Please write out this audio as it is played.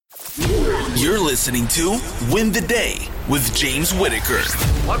You're listening to Win the Day with James Whitaker.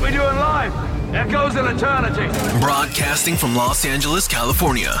 What we doing live echoes in eternity. Broadcasting from Los Angeles,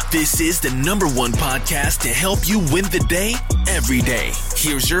 California. This is the #1 podcast to help you win the day every day.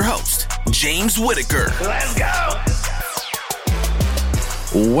 Here's your host, James Whitaker. Let's go.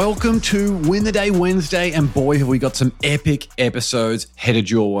 Welcome to Win the Day Wednesday, and boy, have we got some epic episodes headed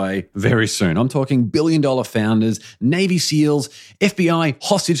your way very soon. I'm talking billion-dollar founders, Navy SEALs, FBI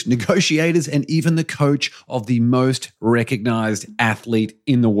hostage negotiators, and even the coach of the most recognized athlete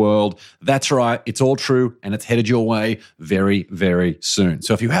in the world. That's right, it's all true, and it's headed your way very, very soon.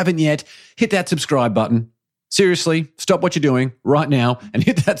 So if you haven't yet, hit that subscribe button. Seriously, stop what you're doing right now and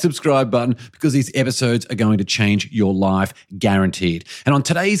hit that subscribe button because these episodes are going to change your life, guaranteed. And on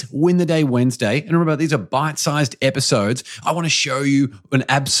today's Win the Day Wednesday, and remember, these are bite-sized episodes, I want to show you an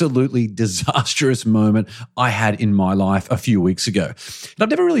absolutely disastrous moment I had in my life a few weeks ago. And I've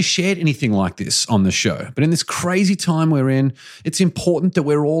never really shared anything like this on the show, but in this crazy time we're in, it's important that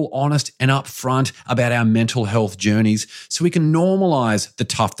we're all honest and upfront about our mental health journeys so we can normalize the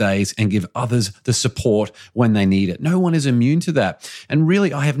tough days and give others the support when they need it. No one is immune to that. And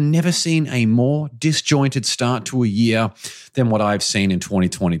really, I have never seen a more disjointed start to a year than what I've seen in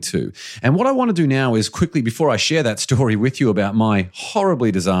 2022. And what I want to do now is quickly, before I share that story with you about my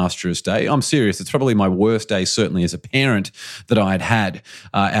horribly disastrous day, I'm serious, it's probably my worst day, certainly as a parent, that I had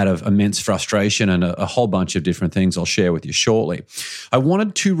out of immense frustration and a whole bunch of different things I'll share with you shortly. I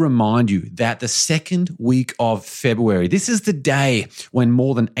wanted to remind you that the second week of February, this is the day when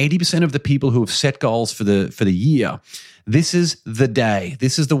more than 80% of the people who have set goals for the year, this is the day,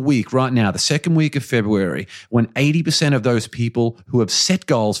 this is the week right now, the second week of February, when 80% of those people who have set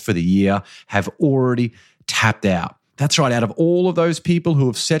goals for the year have already tapped out. That's right, out of all of those people who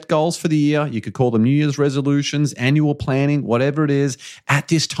have set goals for the year, you could call them New Year's resolutions, annual planning, whatever it is, at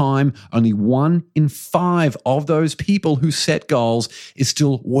this time, only 1 in 5 of those people who set goals is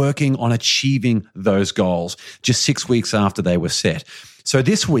still working on achieving those goals, just 6 weeks after they were set. So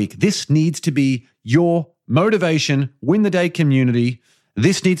this week, this needs to be your motivation, Win the Day community.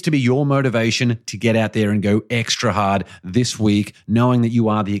 This needs to be your motivation to get out there and go extra hard this week, knowing that you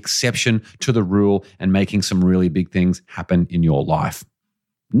are the exception to the rule and making some really big things happen in your life.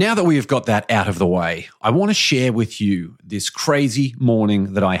 Now that we have got that out of the way, I want to share with you this crazy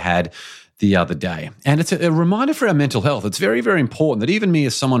morning that I had the other day. And it's a reminder for our mental health. It's very, very important that even me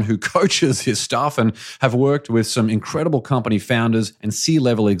as someone who coaches his stuff and have worked with some incredible company founders and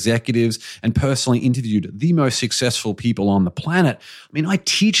C-level executives and personally interviewed the most successful people on the planet, I mean, I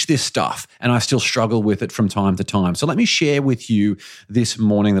teach this stuff and I still struggle with it from time to time. So let me share with you this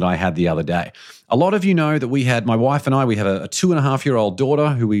morning that I had the other day. A lot of you know that my wife and I, we have a 2.5-year-old daughter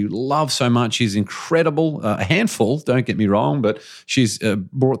who we love so much. She's incredible, a handful, don't get me wrong, but she's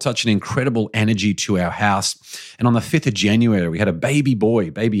brought such an incredible energy to our house. And on the 5th of January, we had a baby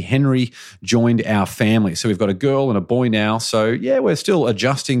boy, baby Henry, joined our family. So we've got a girl and a boy now. So yeah, we're still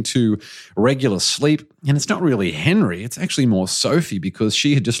adjusting to regular sleep. And it's not really Henry, it's actually more Sophie because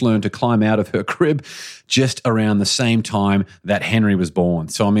she had just learned to climb out of her crib just around the same time that Henry was born.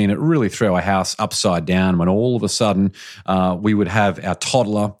 So, I mean, it really threw our house upside down when all of a sudden we would have our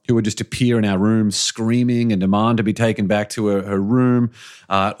toddler who would just appear in our room screaming and demand to be taken back to her room.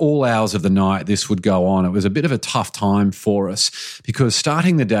 At all hours of the night, this would go on. It was a bit of a tough time for us because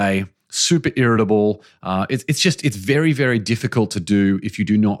starting the day, super irritable. It's very, very difficult to do if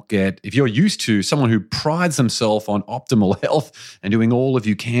you're used to someone who prides themselves on optimal health and doing all of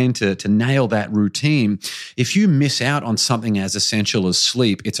you can to nail that routine. If you miss out on something as essential as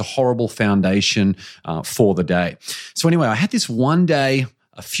sleep, it's a horrible foundation for the day. So anyway, I had this one day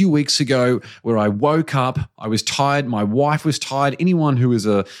a few weeks ago where I woke up, I was tired, my wife was tired. Anyone who is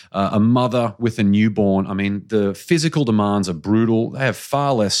a mother with a newborn, I mean, the physical demands are brutal. They have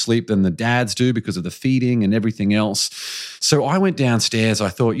far less sleep than the dads do because of the feeding and everything else. So I went downstairs. I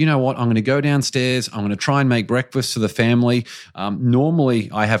thought, you know what, I'm going to go downstairs. I'm going to try and make breakfast for the family.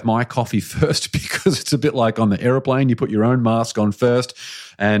 Normally, I have my coffee first because it's a bit like on the airplane. You put your own mask on first.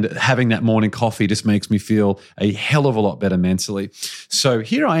 And having that morning coffee just makes me feel a hell of a lot better mentally. So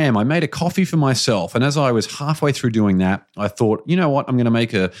here I am. I made a coffee for myself. And as I was halfway through doing that, I thought, you know what? I'm going to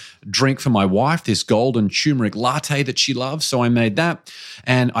make a drink for my wife, this golden turmeric latte that she loves. So I made that.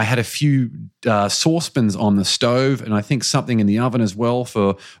 And I had a few saucepans on the stove and I think something in the oven as well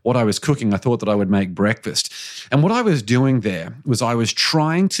for what I was cooking. I thought that I would make breakfast. And what I was doing there was I was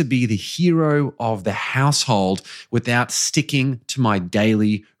trying to be the hero of the household without sticking to my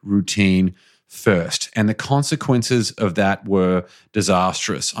daily routine first. And the consequences of that were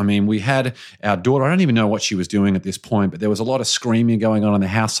disastrous. I mean, we had our daughter, I don't even know what she was doing at this point, but there was a lot of screaming going on in the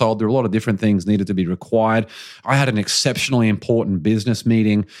household. There were a lot of different things needed to be required. I had an exceptionally important business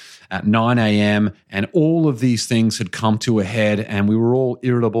meeting at 9 a.m. and all of these things had come to a head and we were all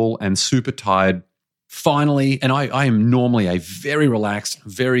irritable and super tired. Finally, and I am normally a very relaxed,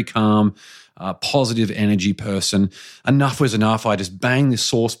 very calm, positive energy person. Enough was enough. I just banged this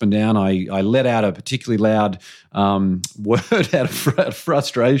saucepan down. I let out a particularly loud word out of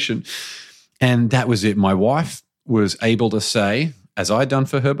frustration. And that was it. My wife was able to say, as I'd done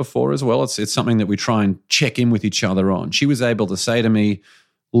for her before as well, it's something that we try and check in with each other on. She was able to say to me,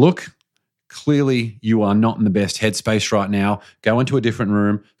 look, clearly you are not in the best headspace right now. Go into a different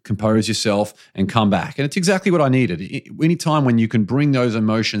room, compose yourself, and come back. And it's exactly what I needed. Anytime when you can bring those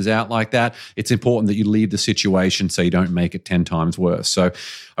emotions out like that, it's important that you leave the situation so you don't make it 10 times worse. So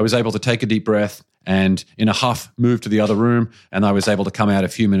I was able to take a deep breath and in a huff move to the other room, and I was able to come out a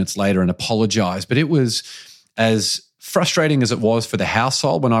few minutes later and apologize. But it was as frustrating as it was for the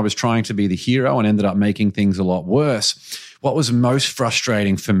household when I was trying to be the hero and ended up making things a lot worse. What was most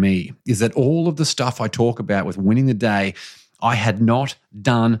frustrating for me is that all of the stuff I talk about with winning the day, I had not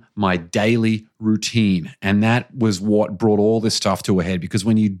done my daily routine. And that was what brought all this stuff to a head, because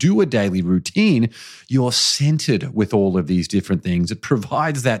when you do a daily routine, you're centered with all of these different things. It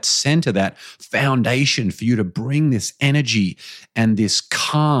provides that center, that foundation for you to bring this energy and this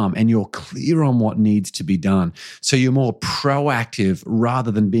calm, and you're clear on what needs to be done. So you're more proactive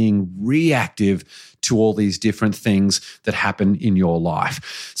rather than being reactive to all these different things that happen in your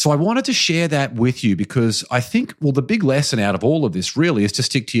life. So I wanted to share that with you because I think, well, the big lesson out of all of this really is to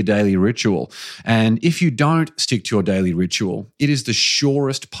stick to your daily ritual. And if you don't stick to your daily ritual, it is the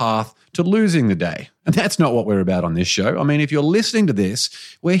surest path to losing the day. And that's not what we're about on this show. I mean, if you're listening to this,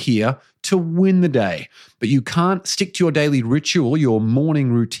 we're here to win the day. But you can't stick to your daily ritual, your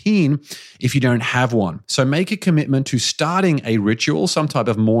morning routine, if you don't have one. So make a commitment to starting a ritual, some type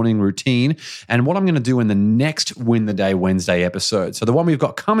of morning routine. And what I'm going to do in the next Win the Day Wednesday episode. So the one we've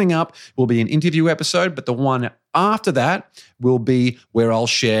got coming up will be an interview episode, but the one after that will be where I'll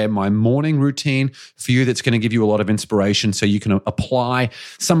share my morning routine for you that's going to give you a lot of inspiration so you can apply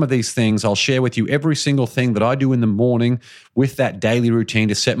some of these things. I'll share with you every single thing that I do in the morning with that daily routine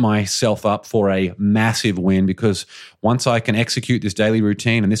to set myself up for a massive win, because once I can execute this daily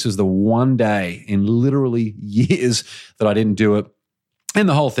routine, and this is the one day in literally years that I didn't do it, and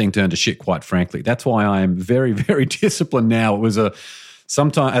the whole thing turned to shit, quite frankly. That's why I am very, very disciplined now. It was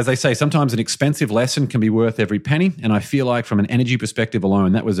sometimes, as they say, sometimes an expensive lesson can be worth every penny. And I feel like from an energy perspective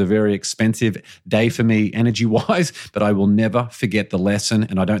alone, that was a very expensive day for me energy-wise, but I will never forget the lesson.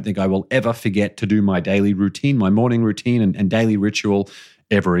 And I don't think I will ever forget to do my daily routine, my morning routine and daily ritual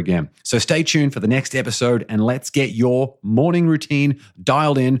ever again. So stay tuned for the next episode and let's get your morning routine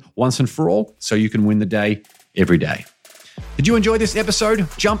dialed in once and for all so you can win the day every day. Did you enjoy this episode?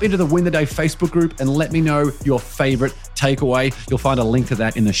 Jump into the Win the Day Facebook group and let me know your favorite takeaway. You'll find a link to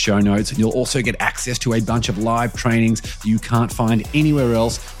that in the show notes, and you'll also get access to a bunch of live trainings that you can't find anywhere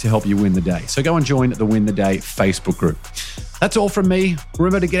else to help you win the day. So go and join the Win the Day Facebook group. That's all from me.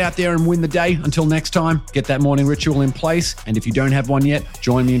 Remember to get out there and win the day. Until next time, get that morning ritual in place. And if you don't have one yet,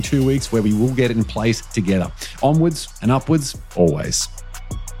 join me in 2 weeks where we will get it in place together. Onwards and upwards, always.